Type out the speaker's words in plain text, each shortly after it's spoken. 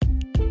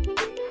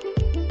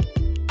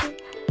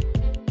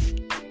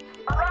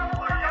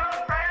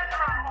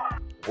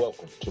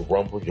to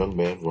Rumble Young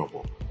Man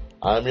Rumble.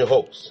 I'm your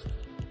host,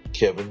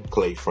 Kevin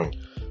Clay Frank.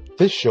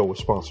 This show is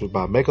sponsored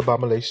by Makeup by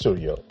Malay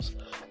Studios.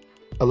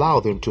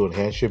 Allow them to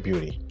enhance your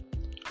beauty.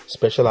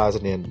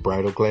 Specializing in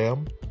bridal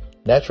glam,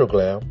 natural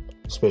glam,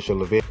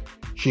 special event.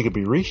 She can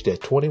be reached at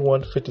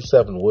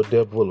 2157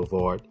 Wooddale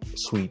Boulevard,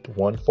 Suite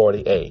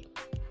 140A.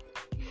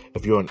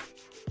 If you're on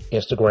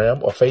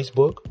Instagram or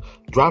Facebook,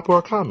 drop her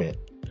a comment.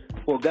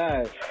 Well,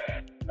 guys,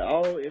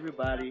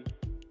 everybody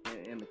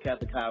in the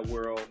Catholic high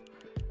world,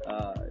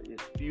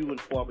 it's few and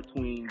far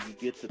between you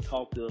get to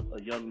talk to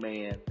a young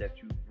man that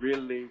you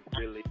really,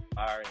 really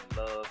admire and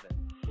love,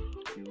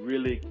 and you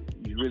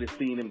really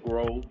seen him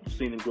grow. You've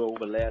seen him grow over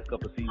the last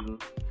couple of seasons,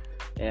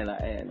 and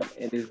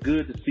it's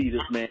good to see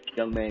this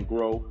young man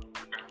grow.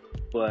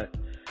 But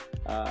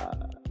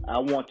I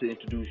want to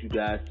introduce you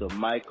guys to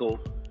Michael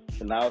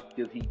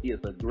Chernowskis. He is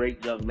a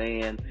great young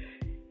man.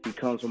 He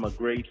comes from a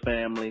great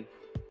family,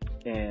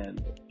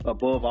 and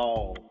above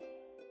all,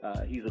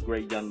 he's a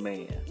great young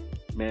man.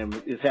 Man,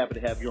 it's happy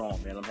to have you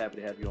on, man. I'm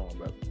happy to have you on,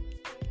 brother.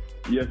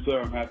 Yes,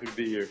 sir. I'm happy to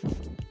be here.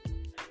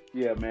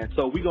 Yeah, man.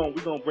 So we're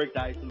gonna break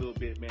the ice a little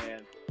bit,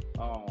 man.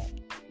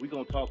 We're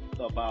gonna talk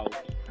about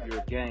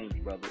your games,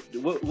 brother.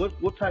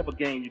 What type of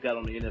game you got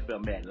on the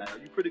NFL Madden? Like, are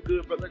you pretty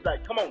good, brother?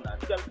 Like, come on now,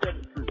 you gotta tell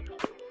the truth.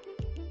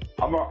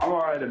 I'm all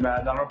right at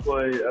Madden. I don't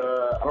play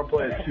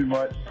it too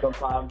much.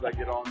 Sometimes I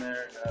get on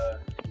there and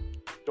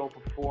don't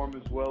perform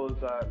as well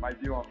as I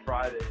might do on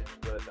Fridays,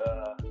 but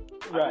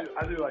right.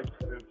 I do like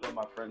to with some of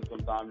my friends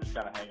sometimes, just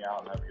kind of hang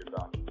out and have a good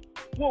time.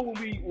 Well,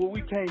 when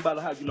we came by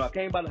the house, I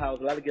came by the house.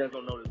 A lot of guys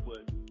don't know this,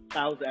 but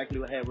I was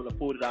actually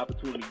afforded the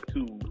opportunity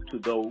to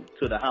go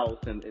to the house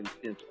and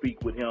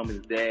speak with him and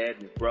his dad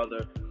and his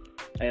brother,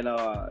 and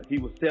he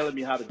was telling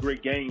me how the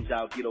great games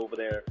y'all get over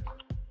there.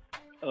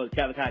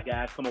 Catholic High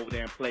guys come over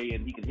there and play,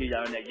 and he can hear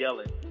y'all in there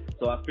yelling.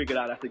 So I figured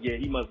out. I said, yeah,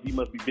 he must be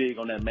big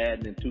on that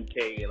Madden and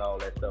 2K and all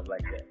that stuff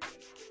like that.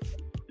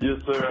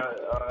 Yes,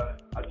 sir.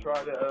 I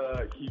try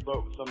to keep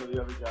up with some of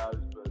the other guys,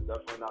 but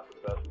definitely not the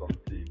best on the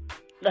team.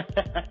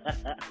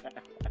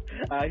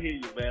 I hear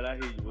you, man. I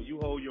hear you. Well, you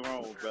hold your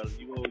own, brother.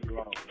 You hold your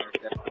own.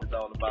 That's what it's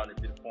all about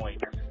at this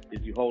point,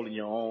 is you holding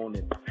your own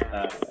and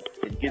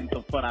getting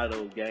some fun out of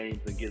those games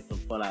and getting some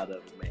fun out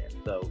of it, man.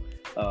 So,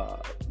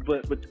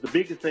 but the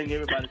biggest thing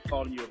everybody's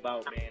calling you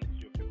about, man,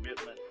 is your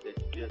commitment that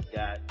you just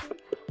got.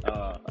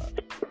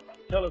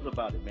 Tell us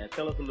about it, man.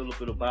 Tell us a little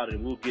bit about it,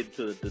 and we'll get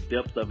to the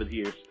depths of it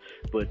here.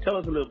 But tell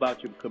us a little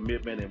about your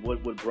commitment and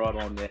what brought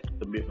on that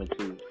commitment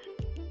to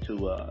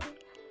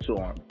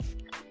Army.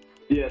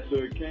 Yeah, so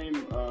it came.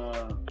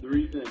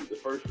 The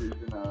first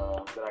reason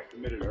that I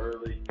committed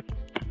early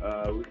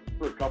was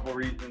for a couple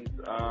reasons.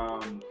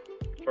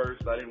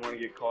 First, I didn't want to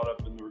get caught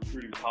up in the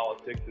recruiting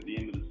politics at the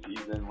end of the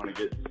season when it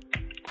gets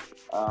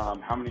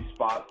how many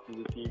spots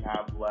does the team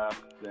have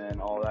left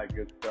and all that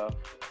good stuff.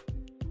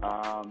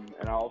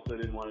 And I also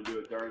didn't want to do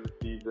it during the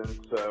season,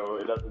 so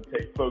it doesn't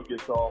take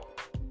focus off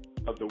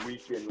of the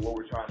weekend, what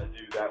we're trying to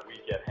do that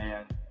week at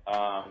hand.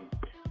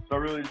 So I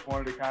really just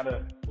wanted to kind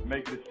of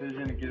make a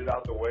decision and get it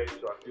out the way,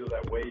 so I feel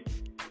that weight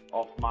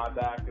off my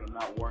back and I'm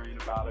not worrying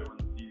about it when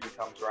the season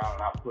comes around and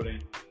not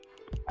putting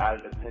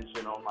added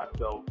attention on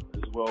myself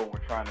as well when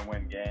we're trying to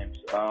win games.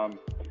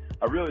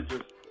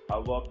 I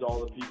loved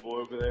all the people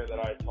over there that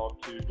I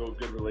talked to, built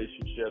good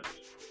relationships.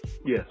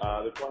 Yes.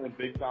 They're playing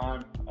big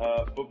time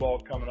football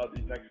coming up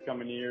these next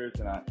coming years,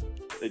 and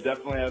they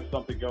definitely have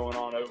something going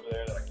on over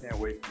there that I can't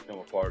wait to become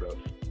a part of.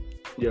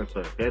 Yes,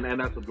 sir. And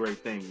that's a great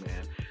thing,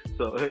 man.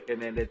 So,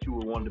 and then that you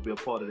were wanting to be a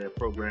part of that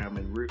program,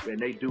 and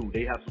they do.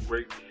 They have some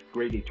great.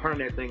 They turn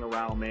that thing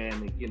around, man.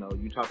 And,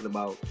 you're talking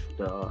about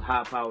the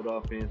high-powered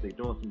offense. They're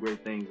doing some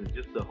great things, and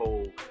just the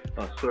whole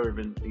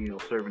serving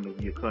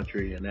your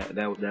country, and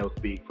that was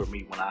big for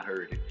me when I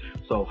heard it.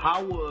 So,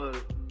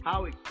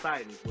 how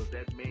excited was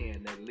that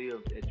man that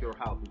lived at your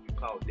house that you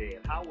called Dad?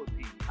 How was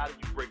he? How did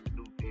you break the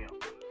news to him?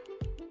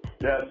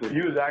 Yeah, so he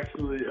was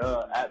actually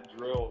at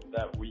drill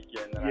that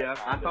weekend. And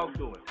I talked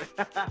to him.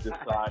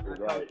 Decided,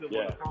 right?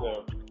 Yeah.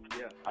 So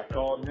I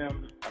called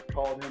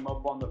him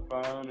up on the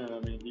phone, and I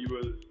mean, he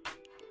was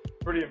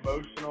pretty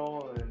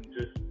emotional and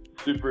just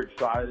super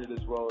excited,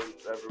 as well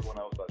as everyone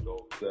else I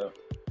told. So,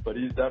 but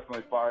he's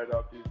definitely fired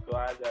up. He's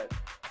glad that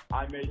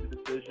I made the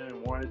decision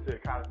and wanted to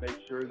kind of make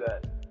sure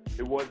that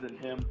it wasn't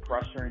him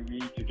pressuring me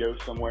to go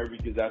somewhere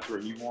because that's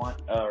where he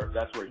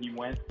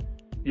went.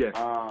 Yes.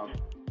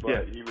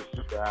 But he was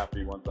super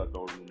happy once I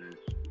told him the news.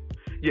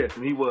 Yes,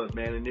 and he was,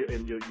 man. And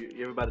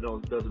everybody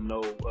doesn't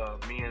know.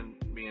 Me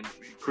and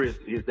Chris,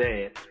 his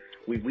dad,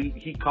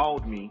 he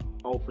called me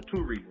for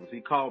two reasons.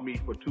 He called me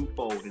for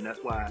twofold, and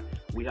that's why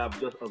we have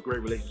just a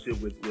great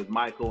relationship with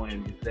Michael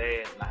and his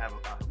dad. And I have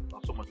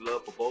so much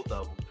love for both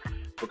of them,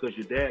 because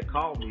your dad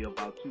called me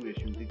about two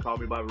issues. He called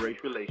me about race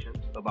relations,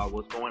 about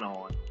what's going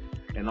on,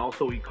 and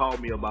also he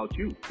called me about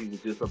you. He was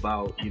just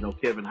about,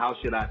 Kevin, how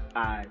should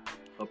I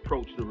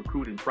approach the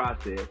recruiting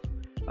process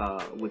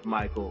with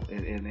Michael,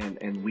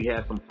 and we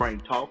had some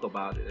frank talk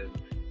about it,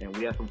 and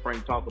we had some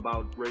frank talk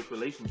about race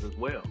relations as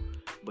well.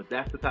 But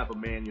that's the type of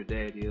man your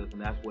dad is,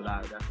 and that's what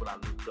I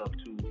looked up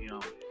to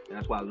him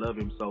That's why I love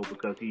him so,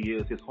 because he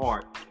is his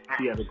heart.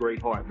 He has a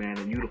great heart, man,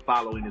 and you to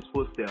follow in his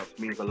footsteps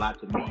means a lot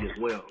to me as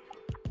well.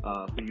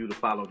 For you to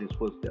follow his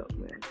footsteps,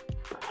 man.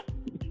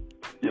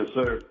 Yes,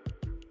 sir.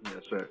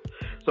 Yes, sir.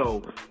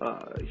 So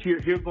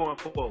here going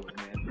forward,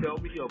 man. Tell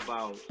me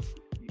about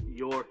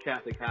your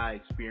Catholic High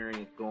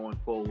experience going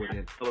forward,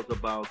 and tell us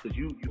about, because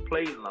you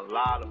played in a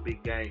lot of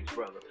big games,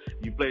 brother.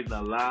 You played in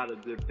a lot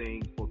of good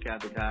things for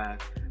Catholic High.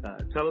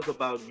 Tell us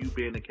about you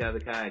being in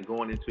Catholic High and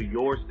going into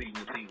your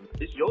senior season.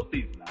 It's your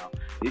season now.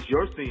 It's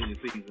your senior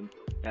season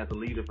as a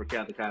leader for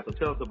Catholic High. So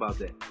tell us about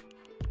that.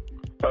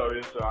 Oh,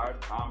 yes, sir.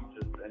 I'm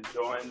just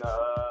enjoying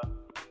the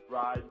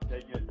ride,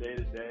 taking it day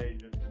to day,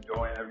 just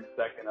enjoying every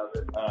second of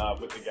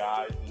it with the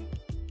guys, and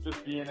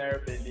just being there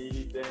if they need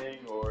anything,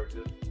 or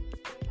just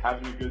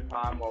having a good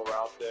time while we're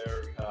out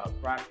there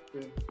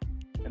practicing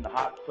in the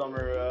hot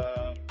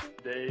summer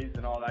days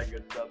and all that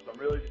good stuff. So I'm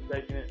really just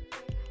taking it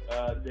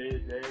day to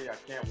day. I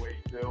can't wait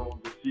till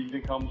the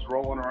season comes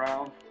rolling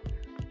around,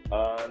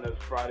 and those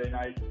Friday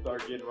nights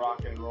start getting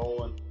rocking and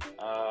rolling,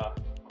 so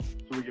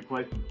we can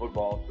play some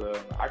football. So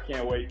I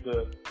can't wait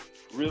to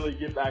really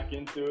get back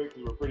into it,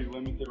 because we're pretty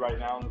limited right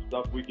now in the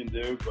stuff we can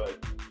do,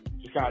 but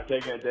just kind of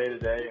taking it day to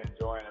day and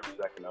enjoying every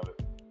second of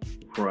it.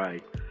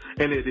 Right.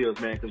 And it is,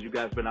 man, because you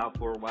guys been out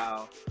for a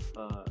while,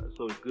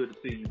 so it's good to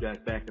see you guys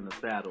back in the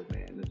saddle,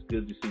 man. It's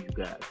good to see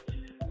you guys.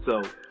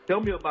 So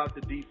tell me about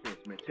the defense,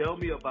 man. Tell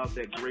me about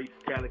that great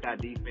Catholic High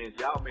defense.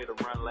 Y'all made a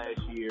run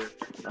last year.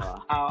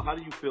 How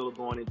do you feel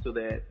going into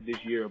that this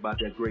year about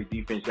that great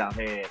defense y'all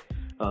had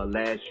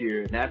last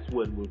year? And that's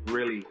what was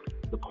really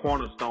the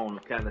cornerstone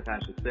of Catholic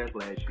High success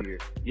last year.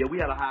 Yeah, we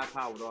had a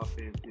high-powered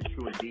offense, it's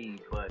true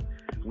indeed, but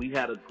we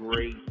had a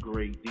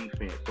great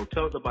defense. So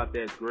tell us about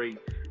that great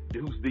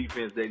Deuce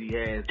defense that he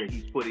has, that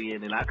he's put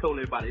in. And I told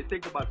everybody, it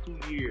takes about 2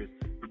 years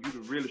for you to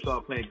really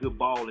start playing good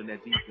ball in that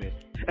defense.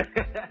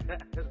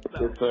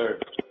 So, yes, sir.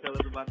 Tell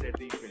us about that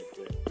defense,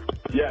 man.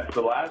 Yeah,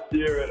 so last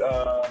year it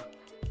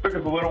took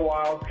us a little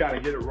while to kind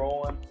of get it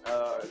rolling.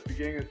 At the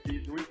beginning of the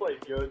season, we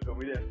played good, but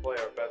we didn't play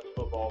our best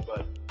football.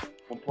 But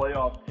when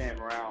playoffs came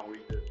around,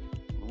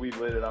 we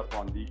lit it up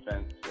on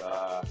defense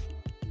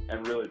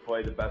and really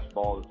played the best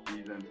ball of the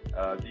season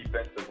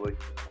defensively.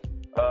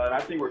 And I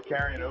think we're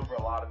carrying over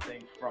a lot of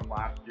things from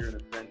last year, in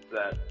the sense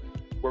that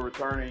we're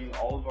returning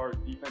all of our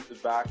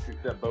defensive backs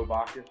except Bo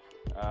Bacchus.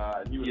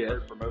 He was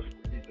hurt for most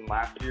of the season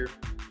last year.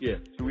 Yeah.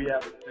 So we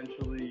have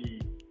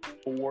essentially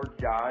 4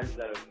 guys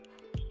that have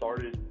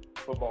started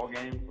football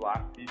games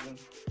last season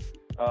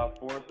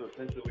for us. So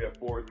essentially we have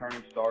 4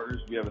 returning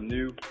starters. We have a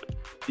new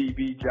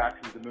DB,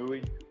 Jackson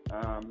Demui,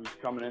 who's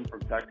coming in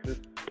from Texas.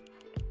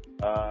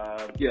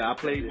 Yeah, I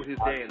played with his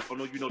dad. I don't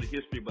know if you know the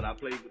history, but I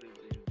played with his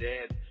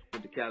dad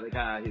with the Catholic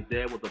High. His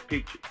dad was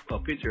a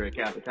pitcher at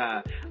Catholic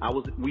High.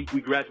 We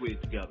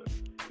graduated together.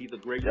 He's a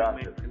great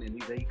man,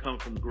 and he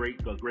comes from a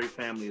great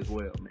family as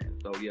well, man.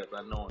 So yes,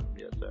 I know him.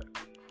 Yes, sir.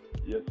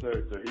 Yes,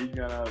 sir. So he's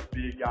gonna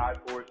be a guy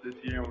for us this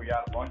year, and we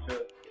got a bunch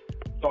of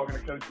talking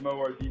to Coach Mo,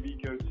 our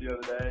DB coach, the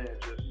other day,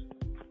 and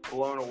just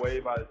blown away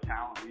by the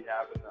talent we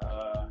have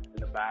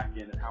in the back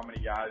end, and how many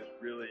guys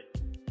really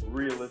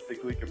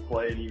realistically could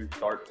play and even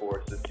start for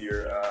us this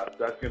year.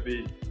 So that's gonna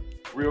be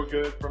real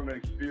good from an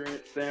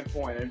experience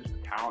standpoint and just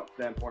a talent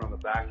standpoint on the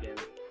back end.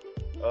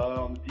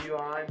 On the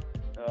D-line,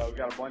 we've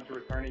got a bunch of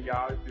returning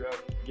guys who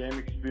have game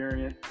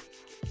experience.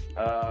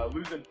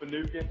 Losing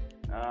Finucane,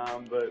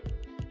 but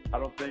I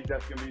don't think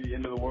that's going to be the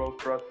end of the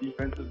world for us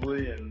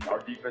defensively, and our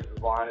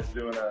defensive line is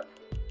doing a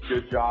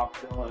good job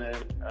filling in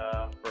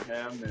for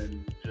him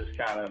and just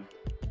kind of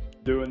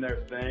doing their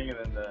thing. And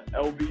then the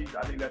LBs,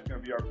 I think that's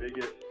going to be our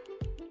biggest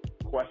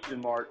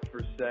question mark,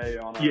 per se,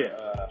 on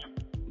our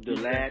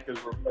Delat,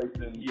 because we're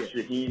replacing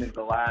Shaheen and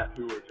Delat,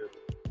 who are just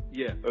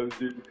those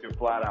dudes can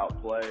flat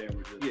out play, and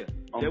we're just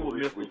they were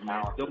missiles,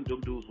 man. Them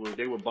dudes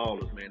were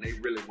ballers, man. They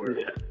really were.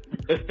 Yeah.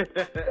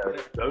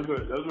 Those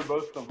are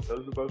both some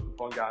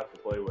fun guys to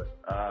play with.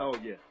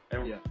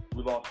 And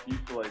we lost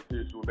Fusilier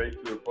too, so we're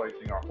basically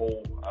replacing our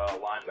whole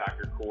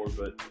linebacker core.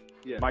 But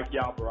Mikey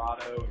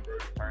Alvarado and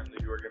Brody Turnley,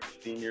 who are going to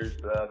be seniors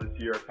this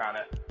year, are kind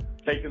of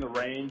taking the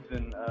reins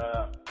and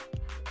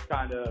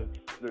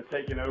they're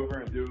taking over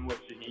and doing what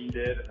Shaheen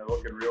did, and they're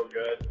looking real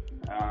good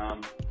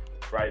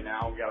right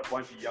now. We got a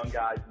bunch of young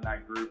guys in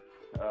that group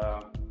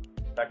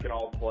that can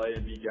all play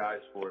and be guys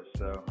for us.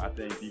 So I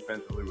think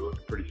defensively we're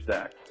looking pretty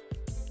stacked.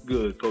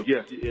 Good, Coach.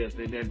 Yes.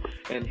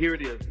 And here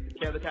it is.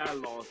 Catholic High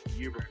lost the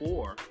year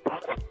before.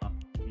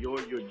 Your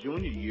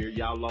junior year,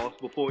 y'all lost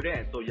before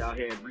that. So y'all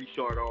had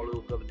Richard, all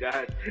those other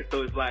guys.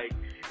 So it's like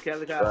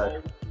Catholic High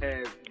always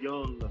has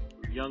young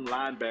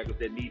linebackers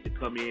that need to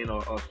come in,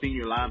 or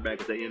senior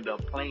linebackers that end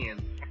up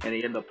playing, and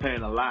they end up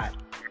playing a lot.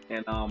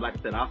 And like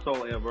I said, I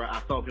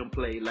saw him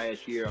play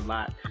last year a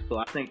lot, so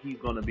I think he's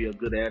going to be a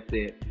good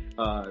asset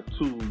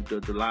to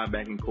the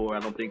linebacking core. I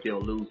don't think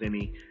they'll lose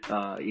any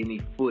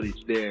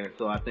footage there.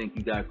 So I think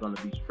you guys are going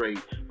to be straight,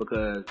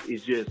 because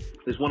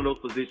it's one of those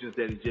positions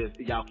that is just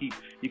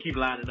you keep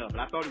lining up.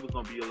 And I thought it was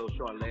going to be a little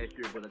short last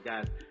year, but the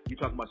guys, you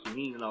talking about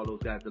Shaheen and all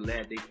those guys, the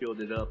lad, they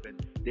filled it up, and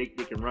they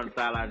can run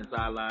sideline to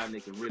sideline. They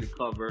can really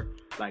cover.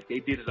 Like, they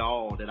did it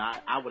all that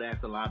I would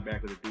ask a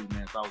linebacker to do,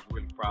 man. So I was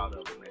really proud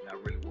of it, man. I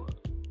really was.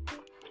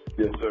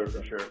 Yes, sir,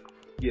 for sure.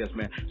 Yes,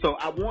 man. So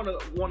I want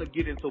to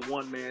get into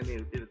one, man.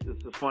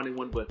 It's a funny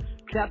one, but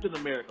Captain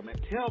America, man.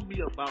 Tell me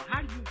about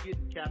how you get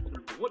Captain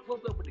America.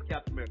 What's up with the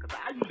Captain America?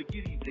 Because I usually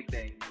get these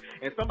nicknames,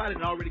 and somebody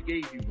already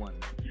gave you one.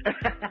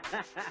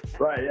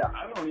 Right, yeah.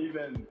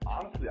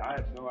 Honestly, I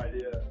have no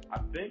idea. I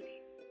think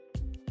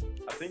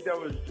that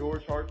was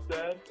George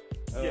Hartstead.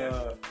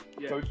 Yeah.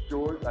 Coach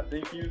George. I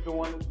think he was the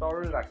one that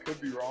started. I could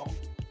be wrong,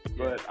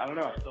 but I don't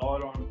know. I saw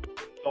it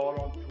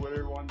on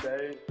Twitter one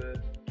day. It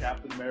said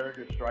Captain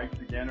America strikes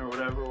again or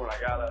whatever, when I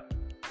got an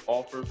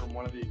offer from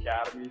one of the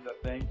academies, I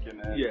think, and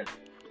then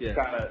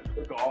kind of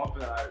took off,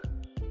 and I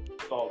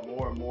saw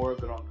more and more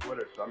of it on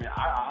Twitter. So, I mean,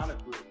 I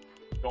honestly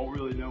don't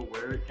really know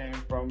where it came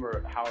from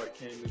or how it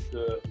came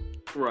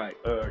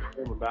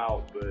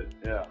about, but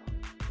yeah.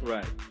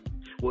 Right.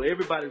 Well,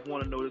 everybody's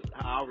want to know this,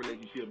 our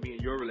relationship, me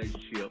and your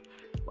relationship.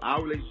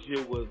 Our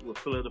relationship was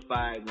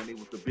solidified when it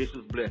was the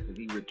Bishop's Blessing.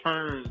 He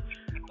returned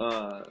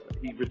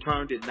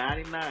it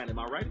 99. Am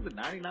I right? Was it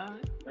 99?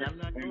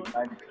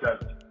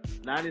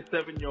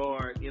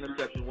 97-yard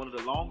interception, one of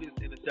the longest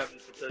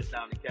interceptions for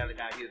touchdown in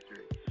California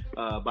history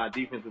by a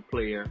defensive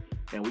player.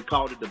 And we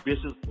called it the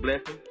Bishop's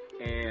Blessing.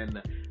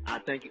 And I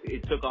think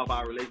it took off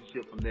our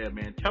relationship from there,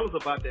 man. Tell us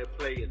about that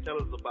play, and tell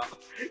us about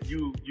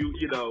you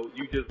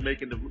just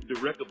making the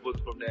record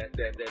books from that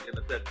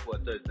interception for a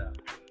touchdown.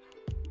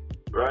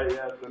 Right,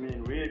 yes. I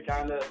mean, we had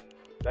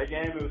that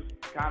game was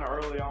kind of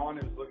early on.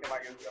 It was looking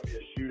like it was going to be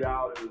a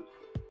shootout. It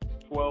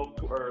was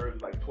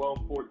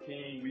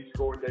 12-14. We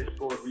scored, they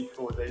scored, we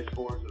scored, they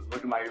scored. So it was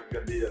looking like it was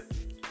going to be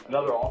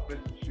another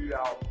offensive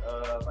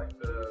shootout, like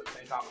the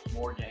St. Thomas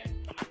More game.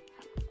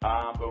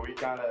 But we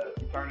turned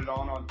it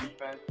on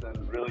defense,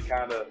 and really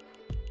kind of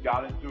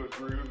got into a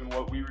groove in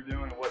what we were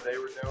doing and what they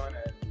were doing,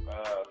 and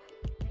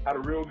had a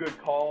real good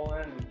call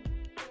in, and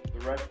the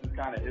rest is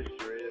kind of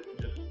history.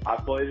 I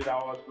played it how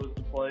I was supposed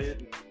to play it,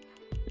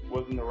 and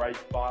was in the right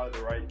spot at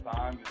the right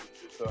time, and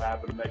just so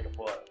happened to make a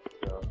play.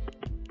 So.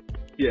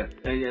 Yeah,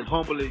 and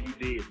humbly you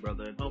did,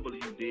 brother, and humbly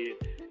you did,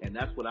 and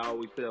that's what I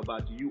always say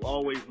about you. You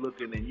always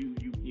looking, and you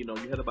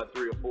had about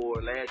 3 or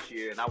 4 last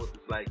year, and I was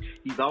just like,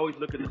 he's always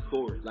looking to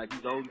score it. Like,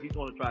 he's going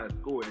to try to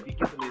score it. If he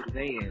gets it in his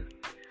hands,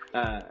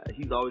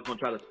 he's always going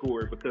to try to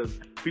score it, because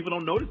people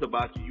don't notice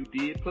about you. You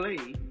did play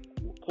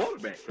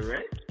quarterback,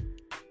 correct?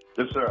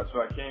 Yes, sir.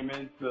 So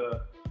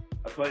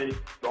I played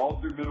all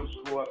through middle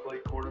school. I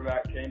played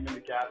quarterback, came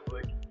into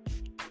Catholic,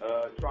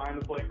 trying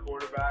to play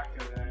quarterback,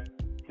 and then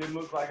didn't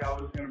look like I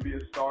was going to be a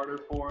starter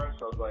for us.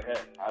 So I was like,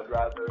 hey, I'd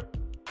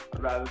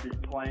rather be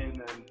playing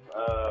than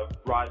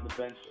riding the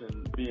bench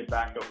and being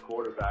backup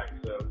quarterback.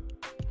 So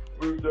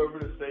moved over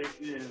to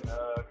safety, and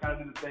kind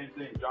of did the same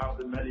thing.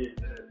 Jonathan Mediate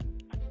did it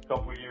a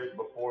couple years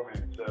before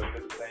me, so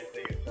did the same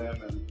thing as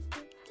him, and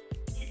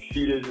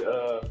succeeded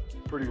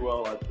pretty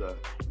well, I'd say.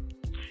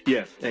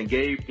 Yes, and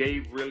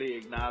Gabe really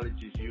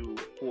acknowledges you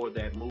for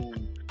that move,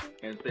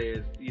 and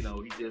says,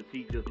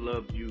 he just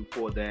loves you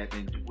for that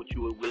and what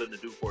you were willing to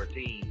do for a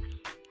team.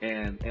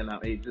 And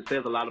it just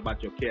says a lot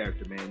about your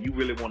character, man. You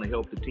really want to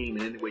help the team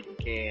in any way you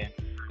can,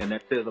 and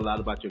that says a lot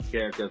about your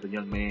character as a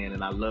young man.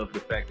 And I love the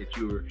fact that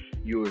you're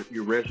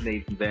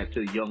resonating that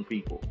to young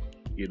people.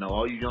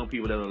 All you young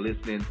people that are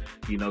listening,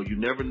 you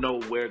never know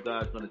where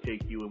God's going to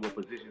take you and what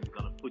position He's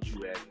going to put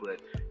you at, but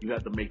you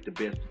have to make the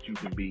best that you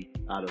can be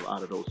out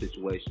of those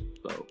situations.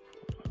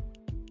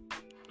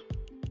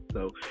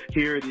 So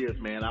here it is,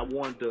 man. I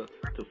wanted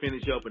to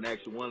finish up and ask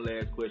you one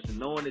last question,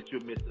 knowing that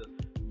you're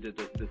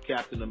the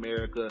Captain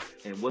America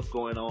and what's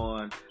going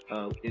on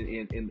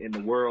in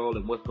the world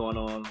and what's going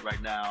on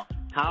right now.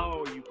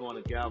 How are you going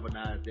to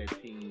galvanize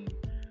that team?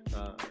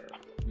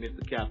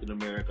 Mr. Captain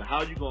America, how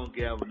are you going to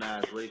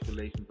galvanize race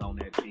relations on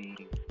that team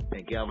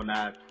and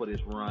galvanize for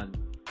this run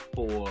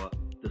for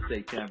the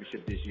state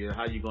championship this year?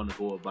 How are you going to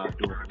go about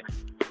doing that?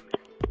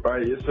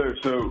 Right, yes, sir.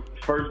 So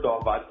first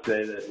off, I'd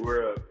say that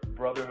we're a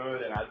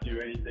brotherhood, and I'd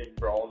do anything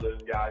for all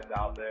those guys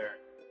out there,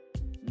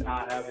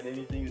 not having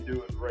anything to do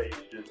with race.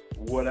 Just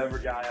whatever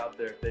guy out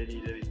there, if they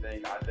need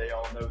anything, they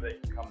all know they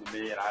can come to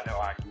me, and I know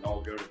I can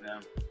all go to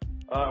them.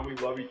 We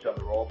love each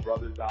other. We're all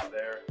brothers out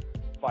there,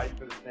 fight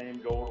for the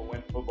same goal to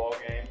win football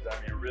games. I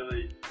mean, it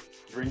really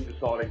brings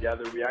us all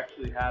together. We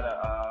actually had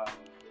a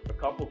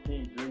couple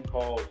team Zoom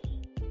calls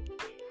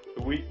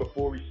the week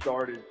before we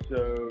started,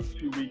 so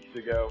 2 weeks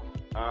ago.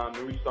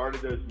 When we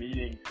started those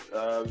meetings,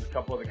 there was a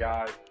couple of the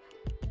guys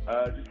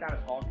just kind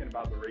of talking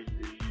about the race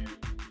issues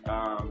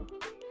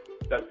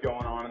that's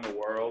going on in the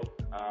world,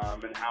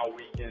 and how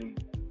we can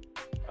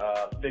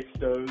fix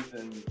those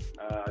and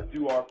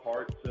do our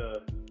part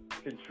to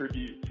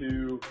contribute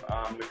to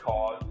the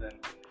cause. And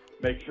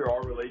make sure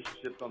our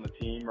relationships on the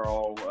team are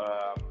all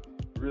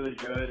really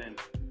good and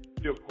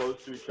feel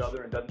close to each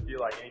other and doesn't feel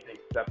like anything's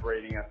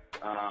separating us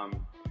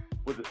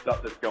with the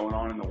stuff that's going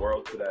on in the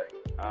world today.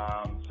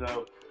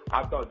 So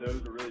I thought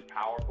those were really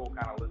powerful,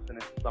 kind of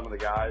listening to some of the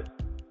guys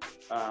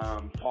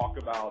talk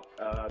about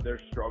their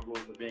struggles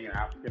of being an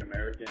African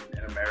American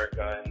in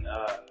America, and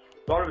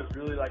thought it was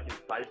really like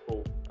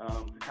insightful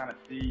to kind of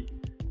see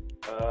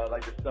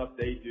like the stuff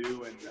they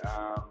do and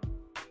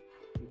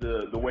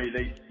the way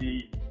they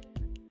see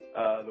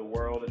the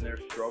world and their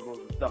struggles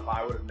and stuff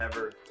I would have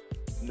never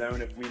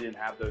known if we didn't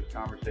have those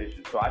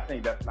conversations. So I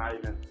think that's not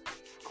even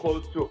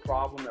close to a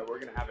problem that we're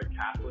going to have at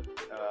Catholic,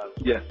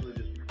 especially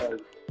just because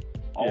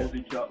all of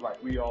each other,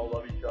 like we all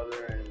love each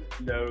other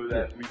and know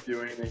that we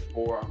do anything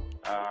for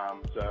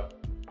them. So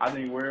I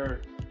think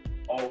we're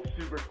all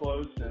super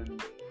close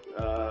and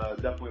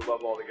definitely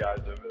love all the guys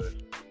over there.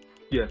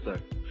 Yes, sir.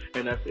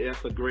 And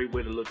that's a great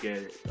way to look at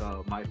it,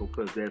 Michael,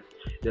 because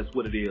that's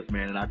what it is,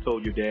 man. And I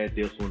told your dad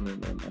this one,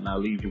 and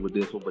I'll leave you with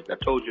this one, but I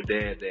told your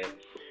dad that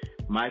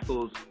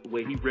Michael's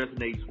way he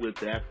resonates with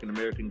the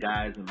African-American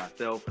guys and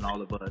myself and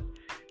all of us.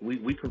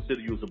 We consider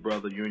you as a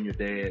brother. You and your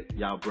dad,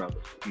 y'all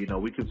brothers. You know,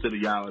 we consider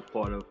y'all as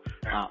part of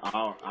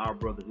our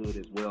brotherhood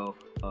as well,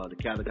 the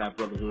Catholic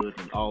Brotherhood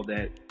and all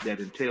that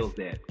entails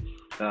that.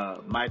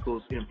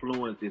 Michael's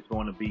influence is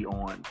going to be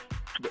on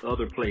the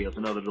other players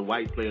and the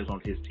white players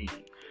on his team.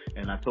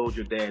 And I told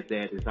your dad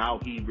that is how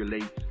he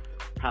relates,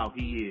 how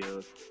he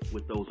is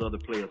with those other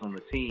players on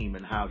the team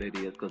and how that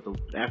is. Because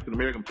the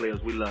African-American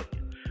players, we love you.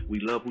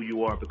 We love who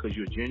you are because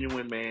you're a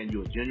genuine man.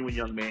 You're a genuine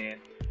young man.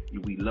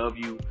 We love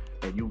you,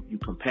 and you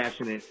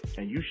compassionate,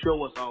 and you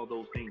show us all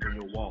those things in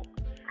your walk.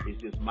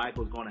 It's just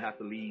Michael's going to have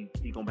to leave.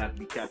 He's going to have to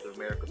be Captain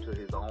America to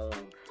his own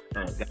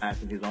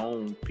guys and his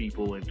own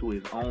people and to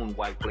his own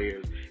white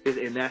players.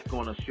 And that's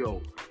going to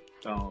show.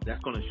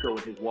 That's going to show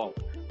in his walk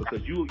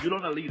because you're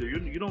not a leader.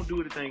 You don't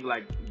do anything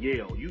like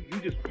yell. You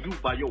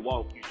by your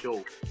walk you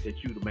show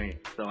that you the man.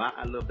 So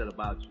I love that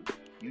about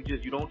you.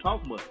 You don't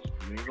talk much.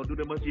 You ain't gonna do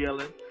that much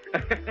yelling.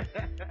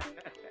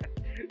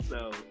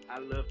 So I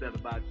love that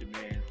about you,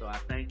 man. So I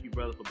thank you,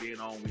 brother, for being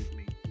on with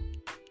me.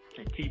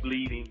 And keep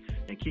leading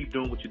and keep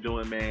doing what you're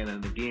doing, man.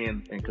 And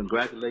again, and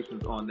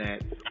congratulations on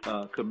that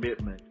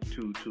commitment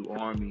to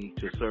Army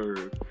to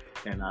serve.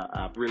 And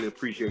I really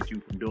appreciate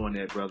you for doing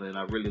that, brother. And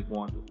I really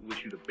want to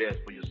wish you the best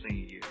for your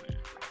senior year, man.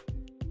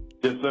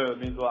 Yes, sir. It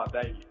means a lot.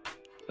 Thank you.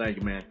 Thank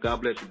you, man.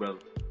 God bless you, brother.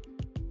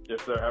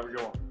 Yes, sir. Have a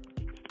good one.